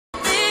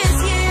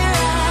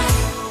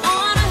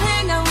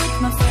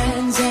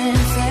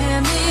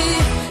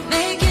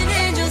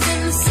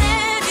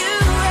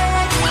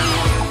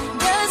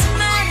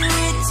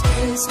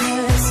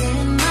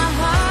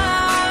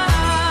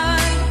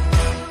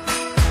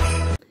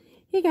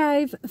Hey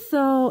guys,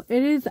 so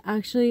it is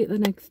actually the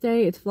next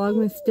day. It's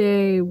Vlogmas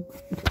day.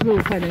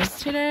 What is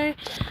today?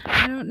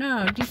 I don't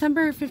know.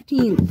 December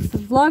 15th.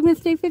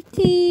 Vlogmas day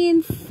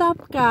 15.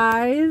 Sup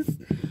guys?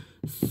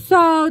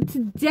 So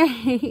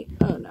today,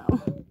 oh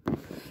no.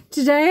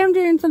 Today I'm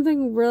doing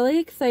something really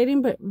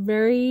exciting but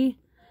very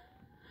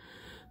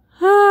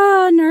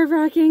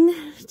nerve-wracking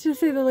to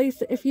say the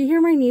least. If you hear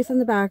my niece in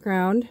the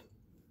background,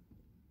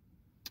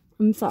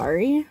 I'm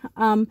sorry.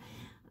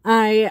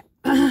 I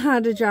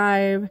had to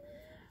drive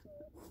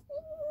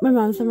my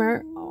mom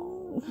somewhere.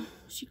 Oh,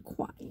 she's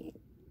quiet.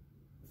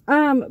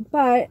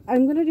 But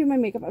I'm gonna do my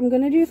makeup. I'm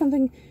gonna do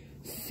something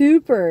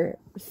super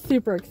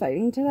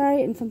exciting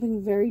today and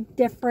something very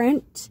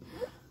different.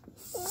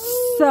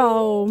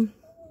 So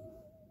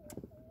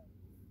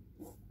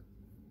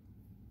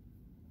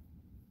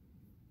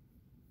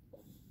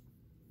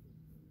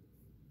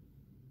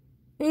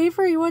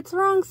Avery, what's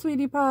wrong,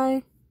 sweetie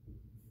pie?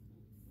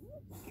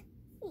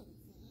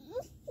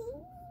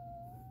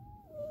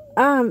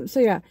 So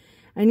yeah,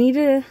 I need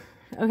to,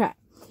 okay,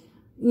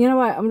 you know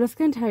what, I'm just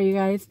gonna tell you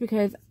guys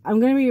because I'm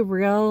gonna be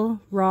real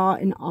raw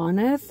and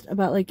honest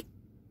about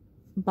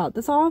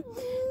this all.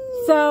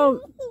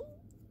 So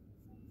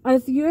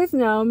as you guys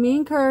know, me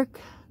and Kirk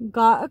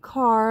got a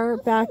car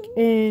back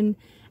in,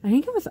 I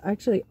think it was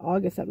actually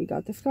August that we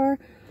got this car,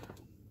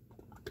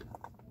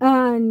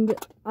 and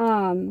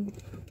I'm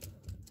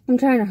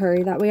trying to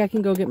hurry, that way I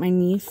can go get my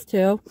niece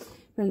too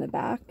from the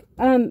back.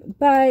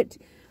 But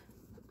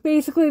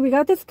basically, we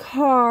got this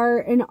car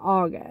in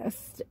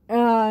August,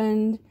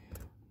 and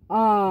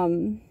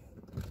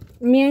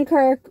me and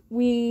Kirk,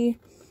 we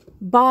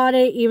bought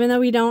it even though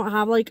we don't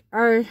have we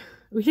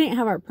didn't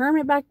have our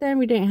permit back then,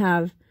 we didn't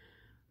have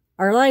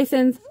our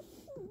license,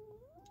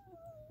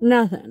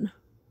 nothing.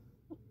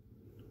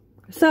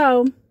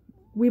 So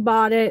we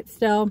bought it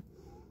still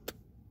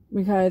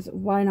because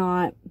why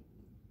not?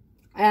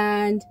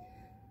 And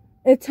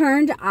it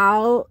turned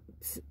out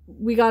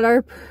we got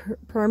our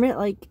permit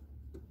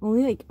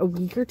only a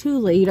week or two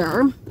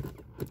later.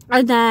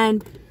 And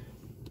then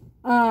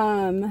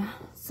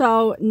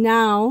so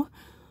now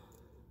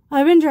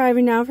I've been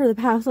driving now for the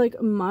past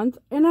month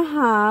and a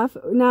half.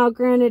 Now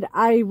granted,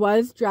 I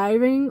was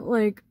driving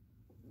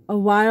a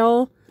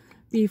while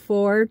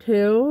before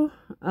too,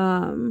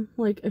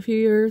 a few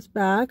years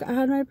back I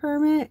had my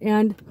permit,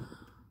 and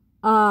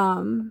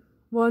well,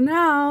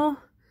 now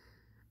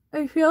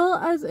I feel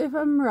as if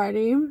I'm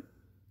ready.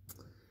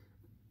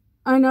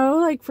 I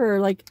know for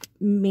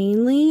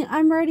mainly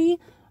I'm ready,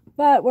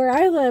 but where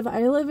I live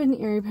in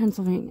Erie,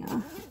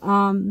 Pennsylvania.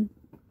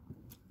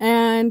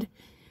 And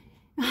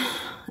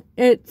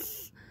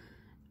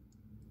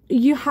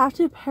you have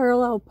to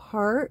parallel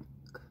park.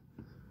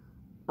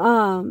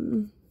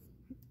 And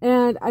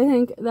I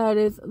think that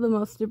is the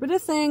most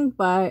stupidest thing,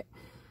 but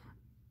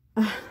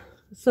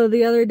so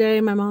the other day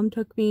my mom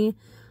took me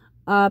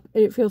up.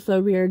 It feels so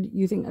weird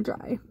using a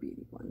dry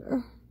beauty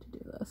blender to do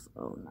this.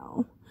 Oh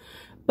no.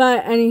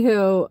 But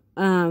anywho,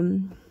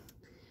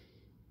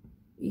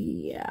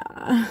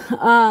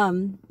 yeah,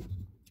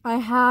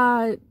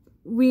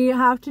 we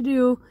have to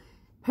do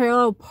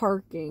parallel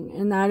parking,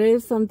 and that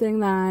is something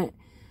that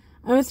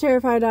I was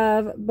terrified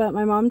of, but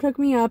my mom took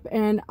me up,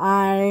 and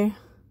I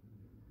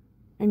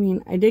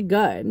did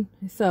good,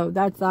 so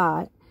that's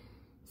that.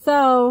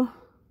 So,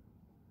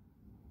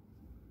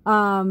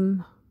 I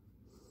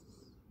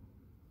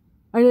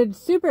did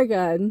super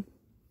good,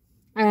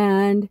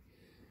 and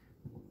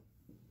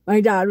my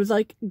dad was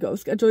like, go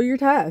schedule your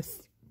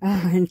test.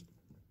 And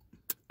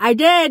I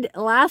did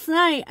last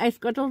night. I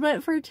scheduled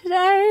it for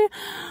today.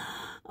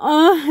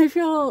 I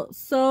feel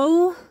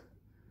so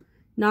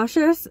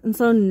nauseous and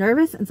so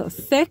nervous and so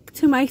sick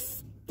to my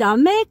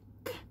stomach.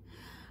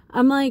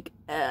 I'm like,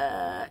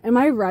 am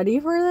I ready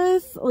for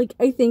this?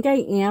 I think I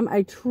am.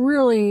 I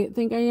truly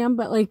think I am.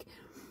 But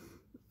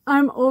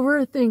I'm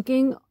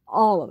overthinking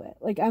all of it.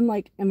 I'm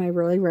like, am I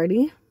really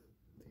ready?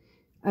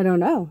 I don't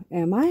know.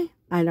 Am I?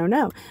 I don't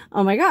know.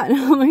 Oh my god.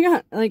 Oh my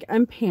god.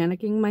 I'm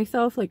panicking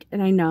myself.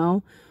 And I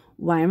know,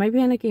 why am I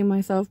panicking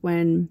myself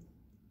when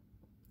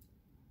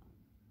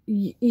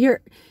if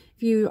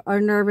you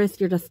are nervous,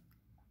 you're just,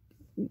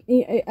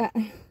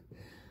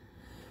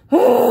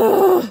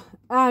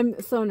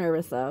 I'm so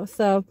nervous though.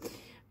 So,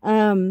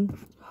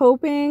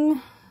 hoping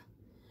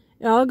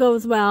it all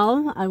goes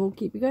well. I will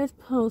keep you guys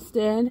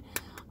posted.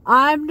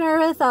 I'm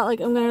nervous that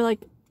I'm gonna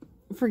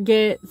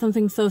forget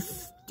something so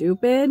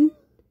stupid.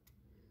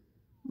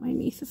 My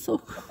niece is so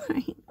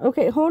crying.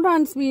 Okay, hold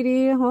on,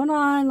 sweetie. Hold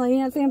on. Let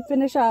Aunt Sam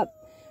finish up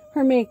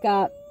her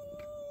makeup.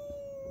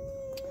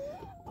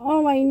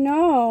 Oh, I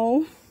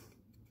know.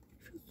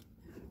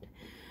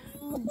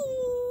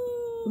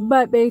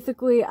 But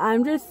basically,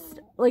 I'm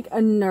just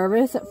a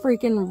nervous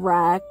freaking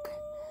wreck.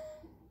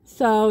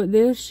 So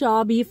this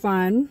shall be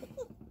fun.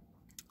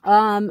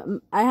 I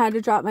had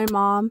to drop my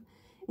mom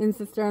and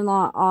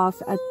sister-in-law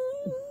off at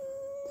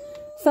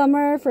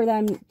somewhere for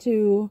them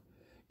to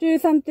do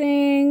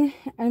something,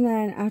 and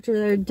then after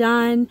they're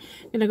done,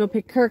 I'm gonna go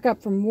pick Kirk up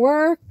from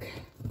work.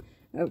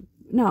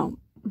 No,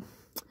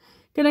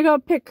 gonna go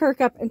pick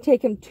Kirk up and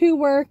take him to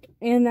work,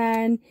 and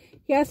then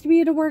he has to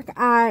be to work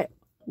at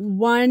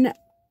 1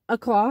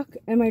 o'clock,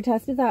 and my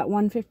test is at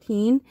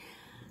 1:15,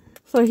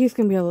 so he's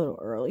gonna be a little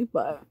early,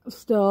 but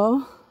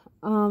still,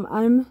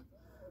 I'm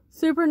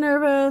super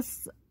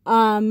nervous.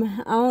 I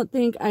don't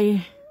think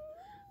I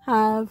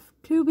have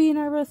to be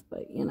nervous,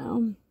 but you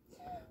know,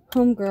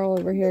 homegirl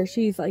over here,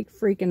 she's like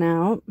freaking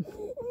out.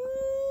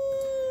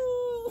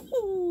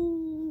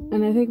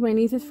 And I think my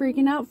niece is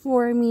freaking out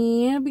for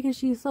me because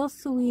she's so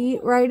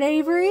sweet. Right,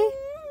 Avery?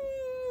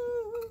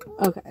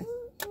 Okay.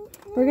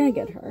 We're going to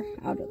get her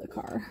out of the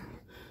car.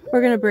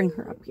 We're going to bring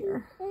her up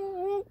here.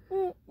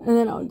 And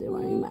then I'll do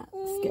my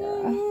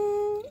mascara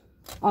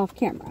off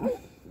camera.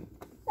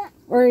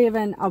 Or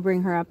even I'll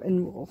bring her up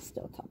and we'll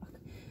still talk.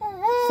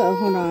 So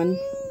hold on.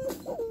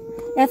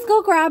 Let's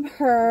go grab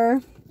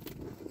her.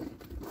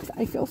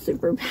 I feel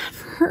super bad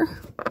for her.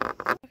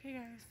 Okay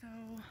guys, so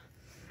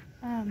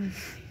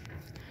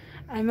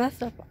I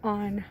messed up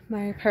on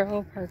my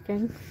parallel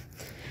parking.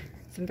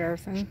 It's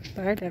embarrassing,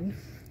 but I did.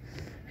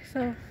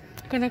 So I'm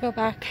gonna go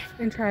back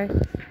and try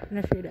in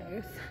a few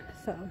days.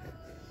 So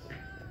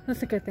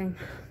that's a good thing.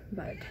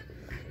 But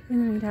in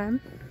the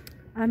meantime,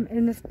 I'm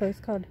in this place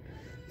called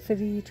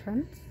City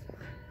Trends.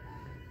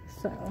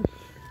 So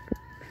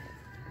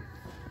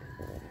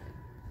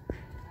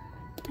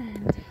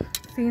and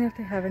seeing if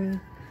they have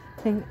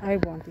anything I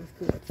want these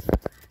boots.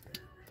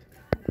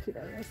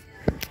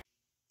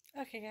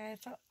 Okay guys,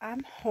 so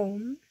I'm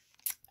home.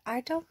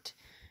 I don't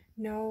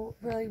know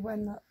really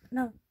when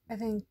I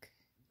think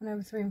when I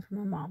was waiting for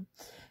my mom.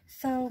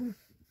 So,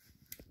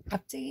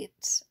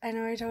 update. I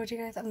know I told you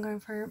guys I'm going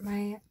for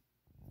my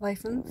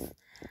license.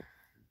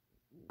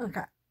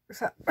 Okay,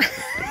 so,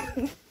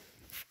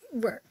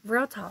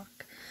 real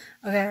talk.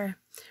 Okay,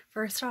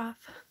 first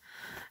off,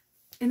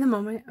 in the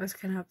moment I was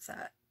kind of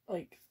upset.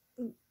 Like,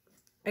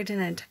 I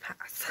didn't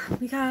pass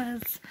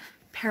because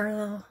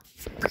parallel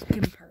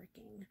freaking parking.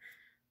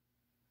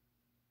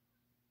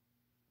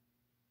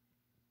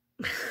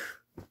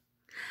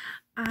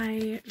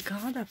 I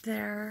got up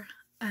there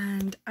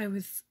and I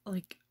was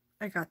like,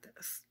 I got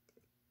this.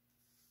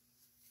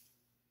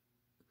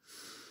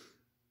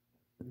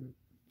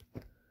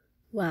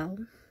 Well,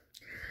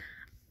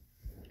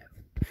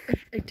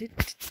 I did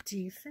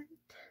decent,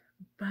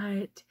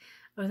 but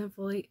I wasn't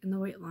fully in the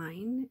white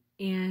line,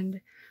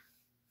 and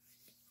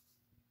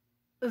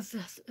it's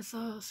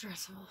so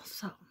stressful.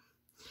 So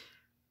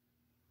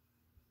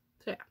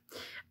yeah.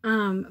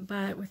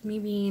 But with me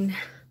being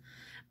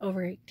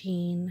over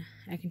 18,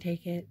 I can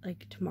take it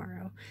like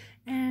tomorrow,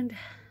 and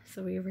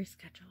so we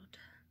rescheduled.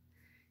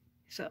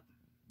 So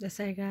the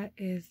saga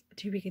is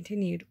to be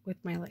continued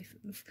with my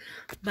license,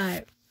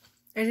 but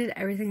I did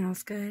everything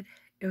else good.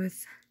 It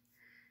was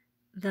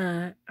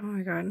the, oh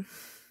my god,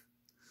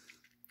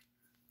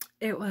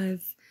 it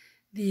was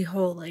the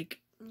whole like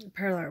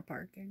parallel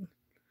parking,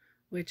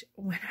 which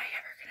when I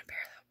ever gonna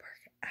parallel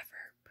park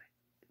ever, but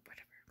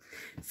whatever.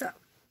 So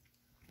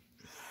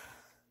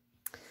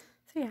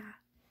yeah.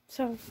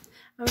 So,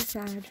 I was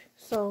sad,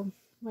 so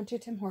went to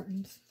Tim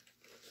Hortons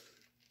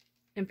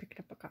and picked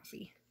up a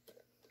coffee.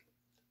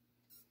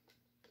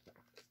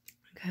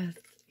 Because,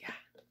 yeah.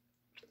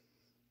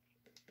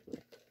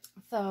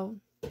 So,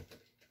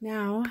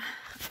 now,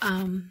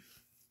 I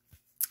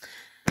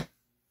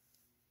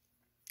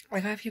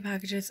got a few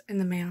packages in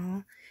the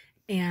mail,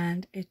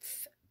 and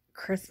it's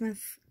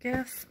Christmas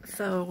gifts,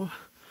 so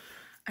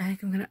I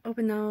think I'm going to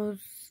open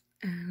those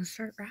and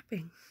start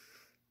wrapping.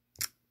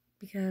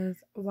 Because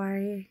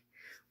why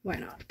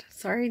not?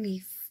 Sorry,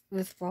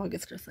 this vlog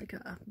is just like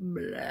a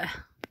bleh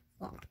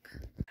vlog.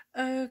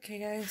 Okay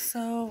guys,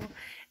 so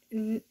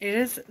it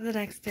is the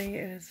next day.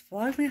 It is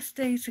Vlogmas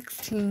day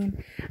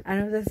 16. I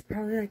know this is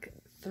probably like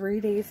 3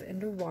 days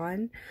into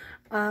one.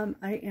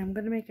 I am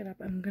gonna make it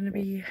up. I'm gonna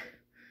be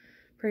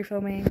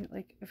pre-filming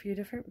like a few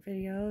different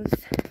videos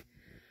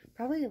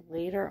probably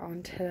later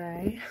on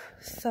today.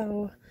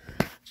 So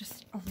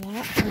just a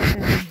lot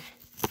happening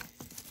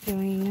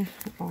going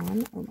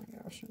on. Oh my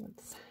gosh,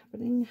 what's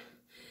happening?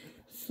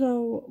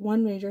 So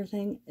one major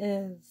thing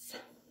is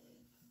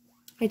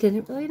I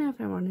didn't really know if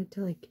I wanted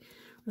to like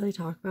really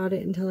talk about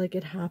it until like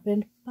it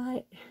happened,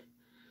 but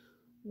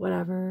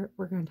whatever,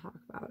 we're gonna talk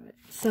about it.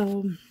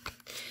 So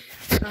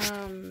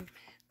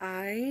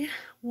I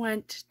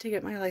went to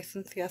get my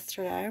license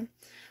yesterday.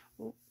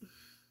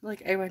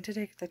 Like, I went to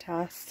take the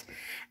test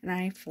and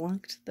I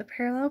flunked the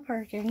parallel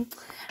parking,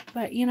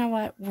 but you know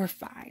what, we're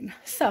fine.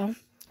 So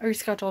I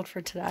rescheduled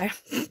for today,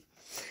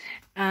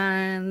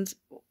 and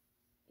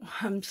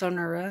I'm so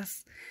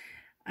nervous.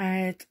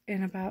 It's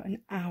in about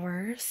an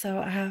hour, so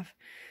I have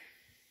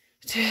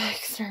to like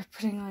start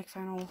putting like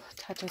final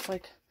touches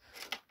like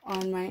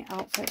on my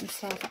outfit and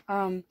stuff.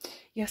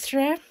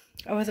 Yesterday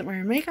I wasn't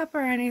wearing makeup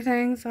or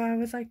anything, so I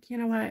was like, you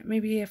know what,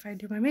 maybe if I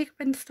do my makeup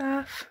and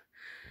stuff,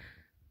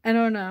 I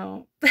don't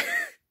know.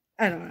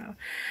 I don't know.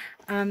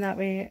 That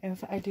way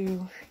if I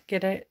do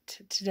get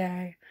it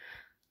today,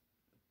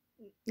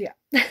 yeah.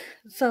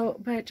 So,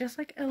 but just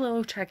like a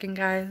little check-in,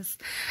 guys.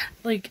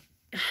 Like,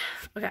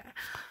 okay,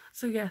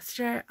 So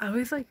yesterday I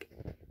was like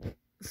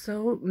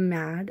so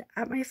mad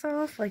at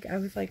myself. Like I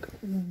was like,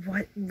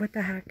 what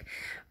the heck?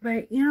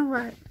 But you know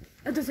what?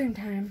 At the same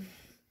time,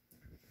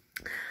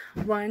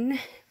 one,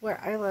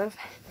 where I live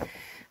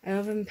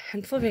in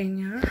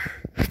Pennsylvania,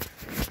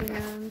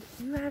 and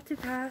you have to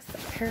pass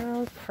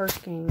parallel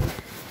parking,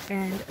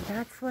 and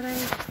that's what I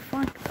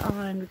flunked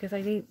on because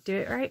I didn't do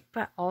it right.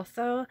 But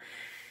also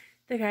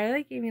the guy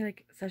like gave me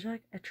like such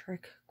like a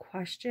trick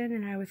question,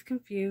 and I was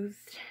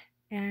confused,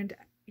 and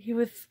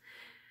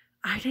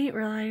I didn't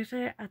realize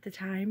it at the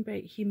time, but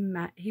he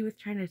was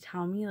trying to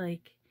tell me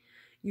like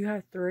you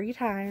have 3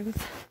 times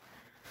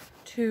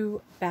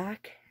to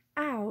back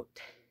out,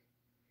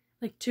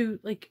 like to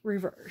like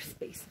reverse.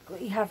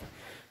 Basically you have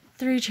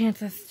 3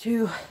 chances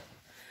to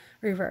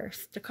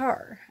reverse the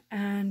car,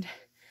 and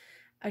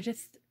I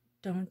just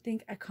don't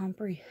think I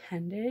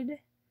comprehended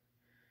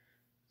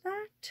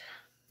that.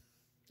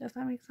 Does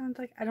that make sense?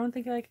 Like I don't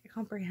think like I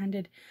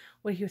comprehended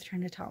what he was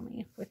trying to tell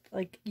me with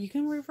like you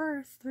can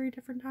reverse 3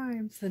 different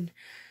times, and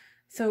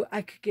so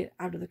I could get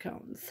out of the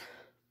cones.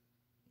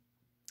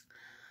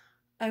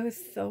 I was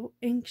so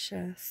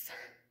anxious.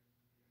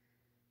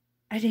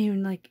 I didn't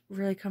even like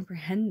really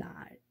comprehend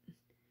that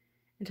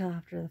until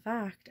after the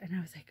fact, and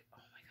I was like,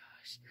 oh my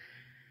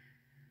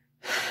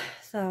gosh.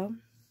 So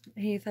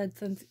he said,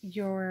 since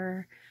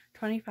you're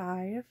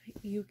 25,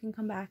 you can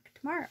come back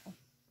tomorrow.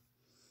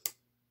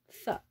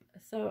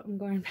 So I'm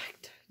going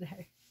back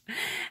today,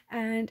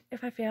 and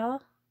if I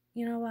fail,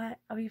 you know what,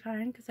 I'll be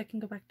fine because I can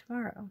go back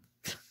tomorrow.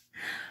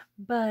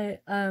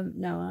 But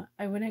no,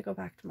 I wouldn't go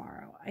back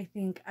tomorrow. I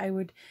think I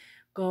would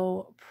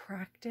go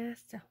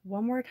practice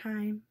one more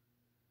time,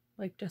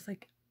 like just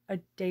like a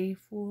day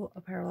full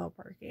of parallel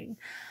parking.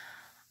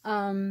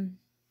 So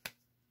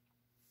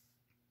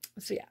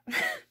yeah.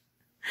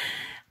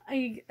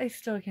 I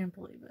still can't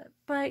believe it,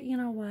 but you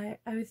know what,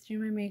 I was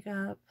doing my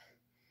makeup,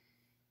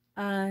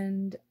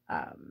 and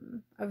I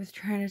was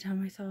trying to tell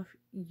myself,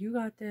 you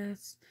got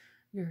this,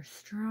 you're a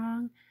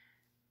strong,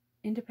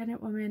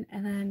 independent woman.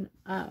 And then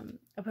I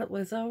put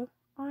Lizzo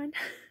on.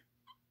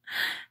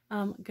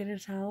 Good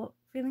as hell,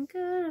 feeling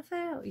good as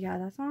hell, yeah,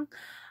 that song.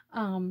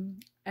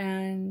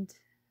 And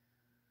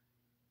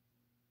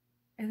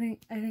I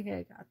think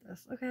I got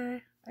this.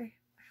 Okay, I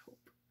hope.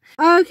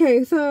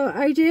 Okay, so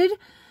I did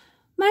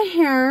my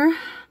hair.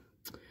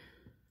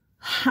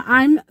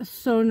 I'm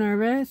so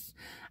nervous.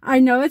 I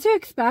know what to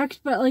expect,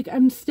 but like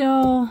I'm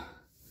still,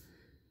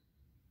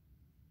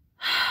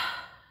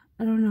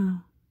 I don't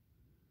know.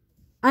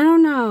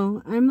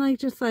 I'm like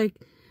just like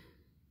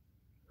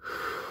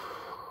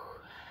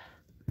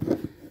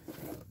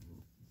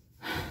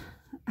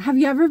have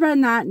you ever been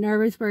that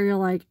nervous where you're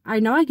like, I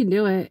know I can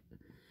do it,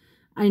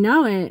 I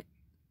know it,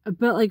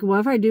 but like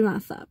what if I do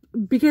mess up?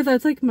 Because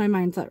that's like my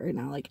mindset right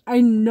now. Like I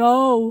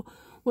know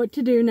what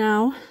to do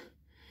now,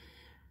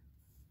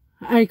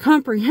 I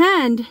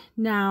comprehend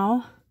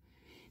now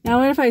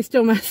what if I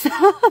still mess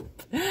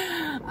up?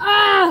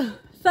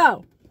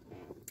 So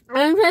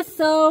I'm just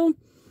so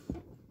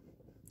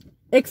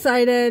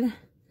excited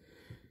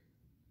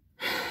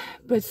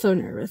but so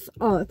nervous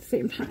all at the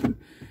same time.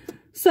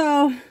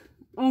 So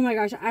oh my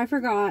gosh, I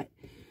forgot,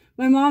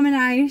 my mom and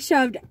I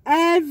shoved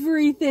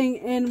everything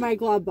in my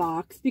glove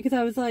box because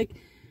I was like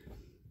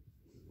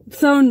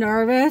so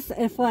nervous.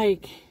 If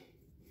like,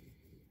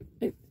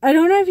 I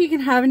don't know if you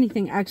can have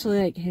anything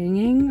actually like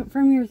hanging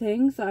from your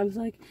thing, so I was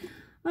like,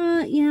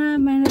 yeah,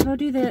 might as well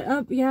do that.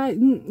 Oh yeah,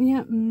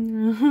 yeah.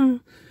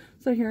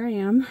 So here I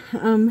am,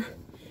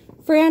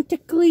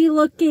 frantically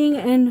looking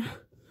and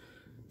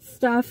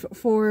stuff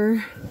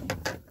for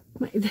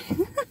my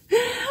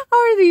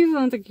oh, these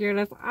ones are cute.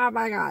 Oh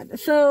my god.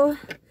 So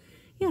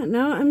yeah,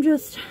 now I'm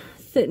just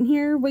sitting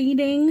here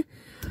waiting.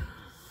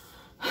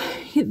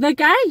 The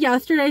guy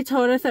yesterday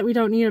told us that we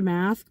don't need a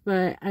mask,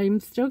 but I'm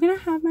still gonna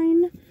have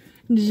mine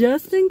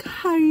just in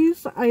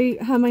case. I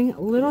have my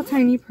little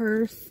tiny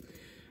purse.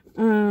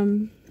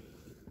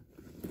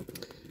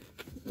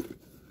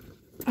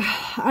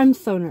 I'm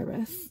so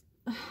nervous.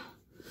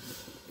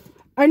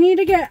 I need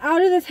to get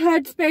out of this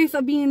headspace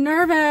of being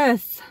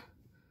nervous.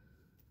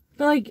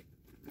 But like,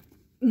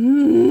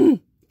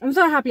 I'm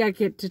so happy I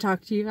get to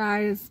talk to you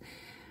guys,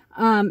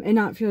 and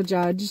not feel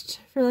judged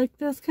for like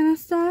this kind of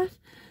stuff.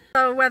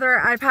 So whether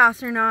I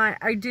pass or not,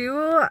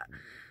 we're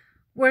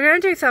gonna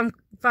do some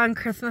fun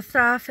Christmas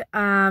stuff.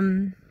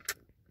 Some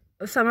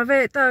of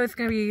it though is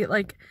gonna be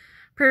like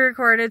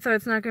pre-recorded, so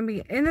it's not gonna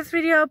be in this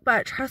video,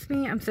 but trust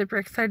me, I'm super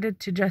excited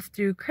to just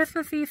do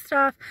Christmassy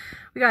stuff.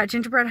 We got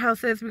gingerbread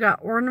houses, we got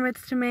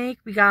ornaments to make,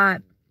 we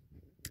got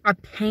a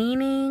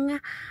painting.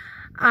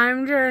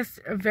 I'm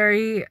just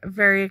very,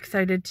 very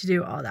excited to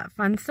do all that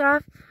fun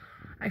stuff.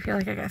 I feel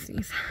like I gotta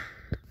sneeze.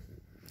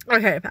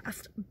 Okay, I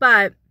passed.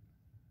 But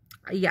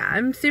yeah,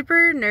 I'm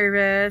super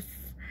nervous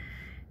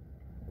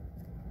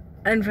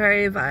and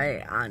very,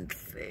 very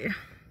honestly.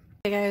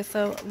 Hey guys,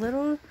 so a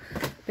little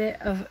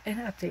bit of an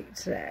update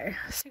today.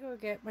 To go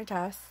get my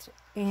test,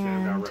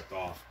 and got ripped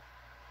off.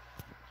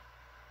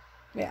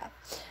 Yeah,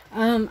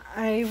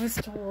 I was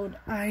told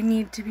I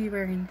need to be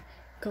wearing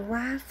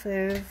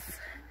glasses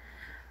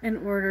in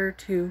order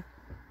to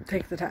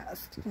take the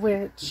test,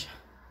 which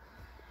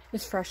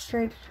is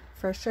frustrating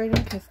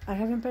because I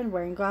haven't been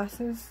wearing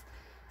glasses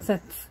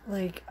since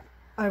like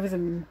I was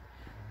in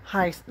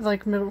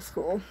middle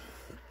school.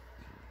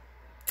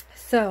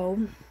 So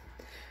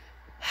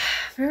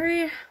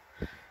very,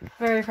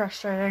 very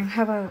frustrating.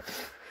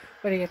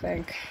 What do you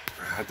think?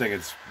 I think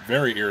it's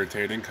very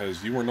irritating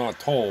because you were not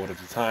told at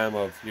the time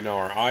of,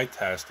 our eye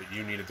test that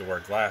you needed to wear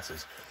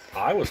glasses.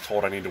 I was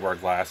told I need to wear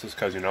glasses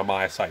because,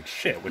 my eyesight's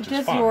shit, which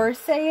is fine. Does yours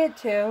say it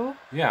too?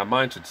 Yeah,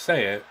 mine should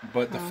say it,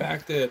 but the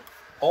fact that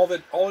all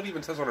it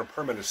even says on her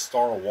permit is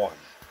star 1.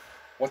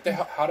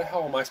 How the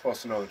hell am I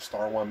supposed to know that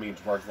star 1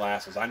 means wear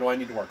glasses? I know I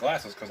need to wear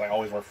glasses because I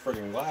always wear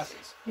friggin'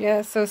 glasses.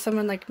 Yeah, so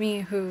someone like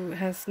me who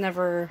has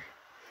never,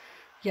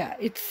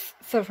 it's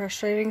so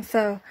frustrating.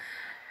 So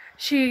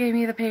she gave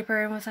me the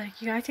paper and was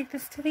like, you gotta take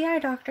this to the eye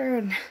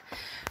doctor.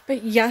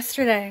 But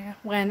yesterday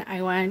when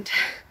I went,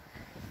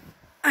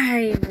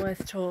 I was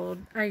told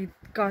I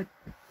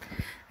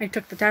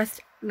took the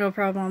test, no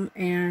problem,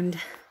 and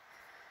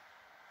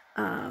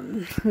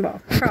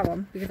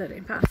problem because I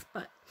didn't pass,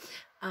 but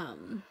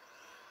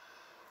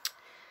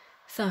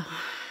so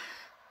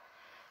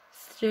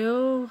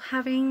still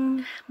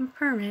having a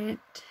permit.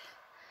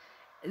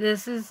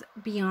 This is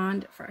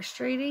beyond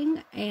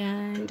frustrating,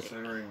 and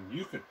considering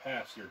you could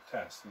pass your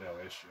test, no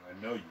issue. I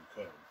know you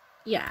could.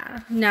 Yeah,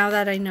 now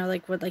that I know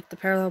what the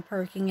parallel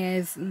parking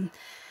is and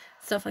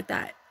stuff like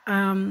that.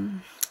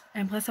 And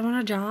plus I'm on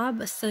a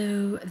job,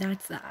 so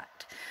that's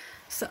that.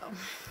 So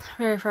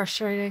very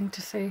frustrating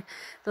to say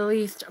the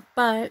least.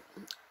 But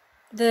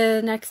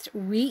the next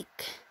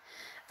week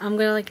I'm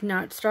gonna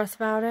not stress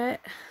about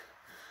it.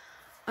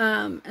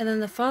 And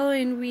then the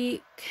following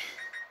week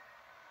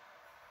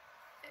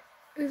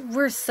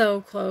we're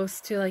so close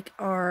to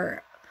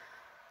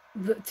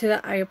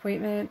the eye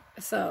appointment,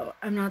 so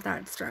I'm not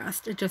that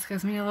stressed. It just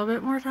gives me a little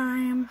bit more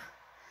time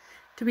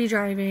to be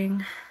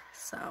driving.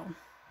 So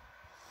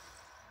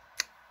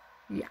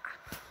yeah.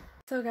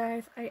 So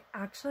guys, I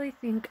actually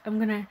think I'm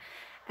gonna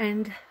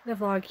end the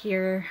vlog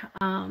here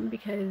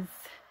because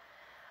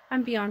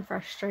I'm beyond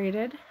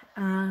frustrated.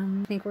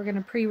 I think we're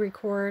gonna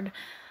pre-record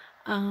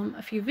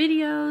a few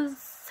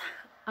videos,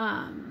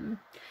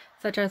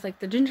 such as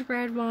the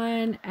gingerbread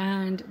one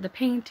and the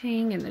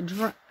painting and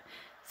the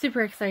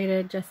super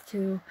excited just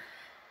to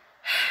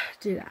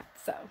do that.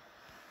 So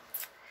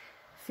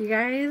see you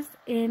guys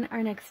in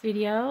our next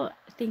video.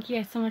 Thank you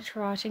guys so much for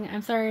watching.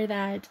 I'm sorry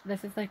that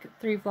this is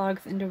 3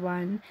 vlogs into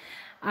one.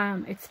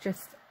 It's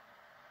just,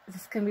 this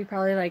is gonna be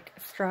probably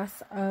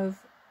stress of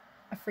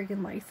a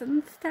freaking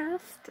license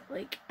test.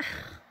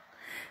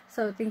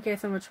 So thank you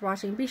guys so much for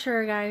watching. Be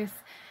sure, guys,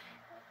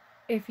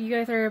 if you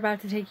guys are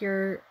about to take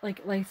your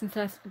license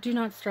test, do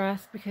not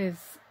stress,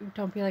 because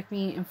don't be like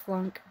me and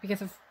flunk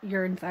because of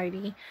your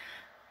anxiety.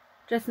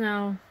 Just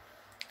know,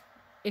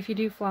 if you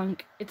do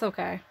flunk, it's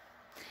okay.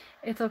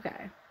 It's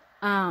okay.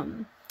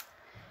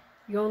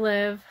 You'll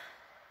live,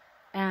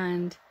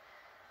 and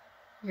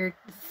you're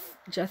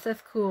just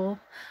as cool.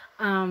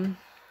 And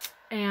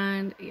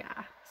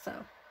yeah,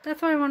 so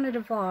that's why I wanted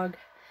to vlog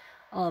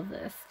all of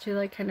this,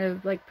 to kind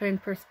of put in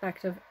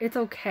perspective. It's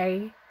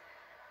okay.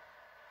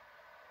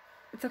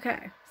 It's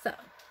okay. So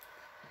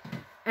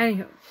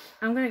anywho,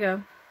 I'm gonna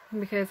go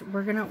because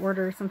we're gonna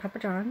order some Papa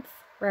John's,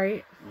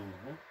 right?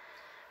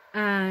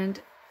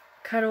 And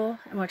cuddle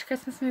and watch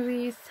Christmas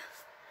movies.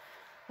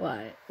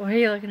 What are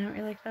you looking at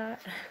me like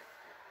that?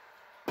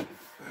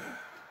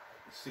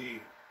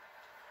 See,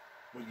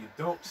 what you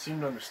don't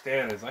seem to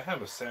understand is I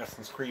have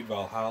Assassin's Creed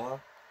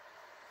Valhalla.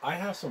 I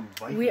have some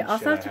Viking We also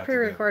shit have to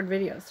pre-record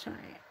videos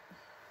tonight.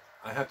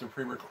 I have to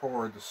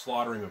pre-record the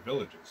slaughtering of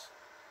villages.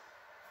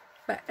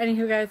 But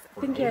anywho, guys,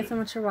 thank you guys so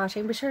much for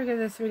watching. Be sure to give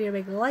this video a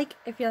big like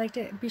if you liked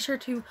it. Be sure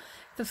to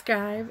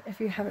subscribe if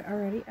you haven't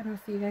already. And I'll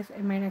see you guys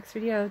in my next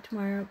video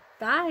tomorrow.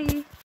 Bye!